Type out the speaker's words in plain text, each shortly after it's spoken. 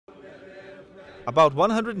About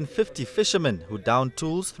 150 fishermen who downed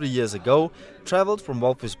tools 3 years ago travelled from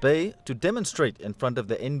Walvis Bay to demonstrate in front of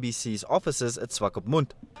the NBC's offices at Swakopmund.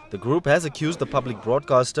 The group has accused the public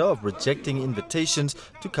broadcaster of rejecting invitations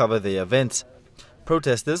to cover their events.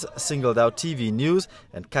 Protesters singled out TV News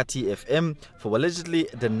and Kati FM for allegedly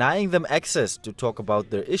denying them access to talk about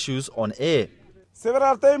their issues on air.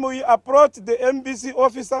 Several times we approached the NBC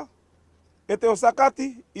officer at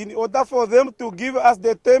Osakati in order for them to give us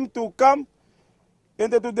the time to come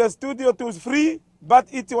into the studio to free, but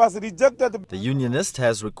it was rejected. The unionist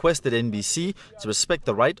has requested NBC to respect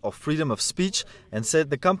the right of freedom of speech and said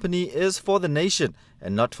the company is for the nation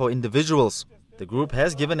and not for individuals. The group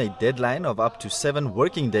has given a deadline of up to 7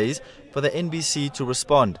 working days for the NBC to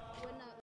respond.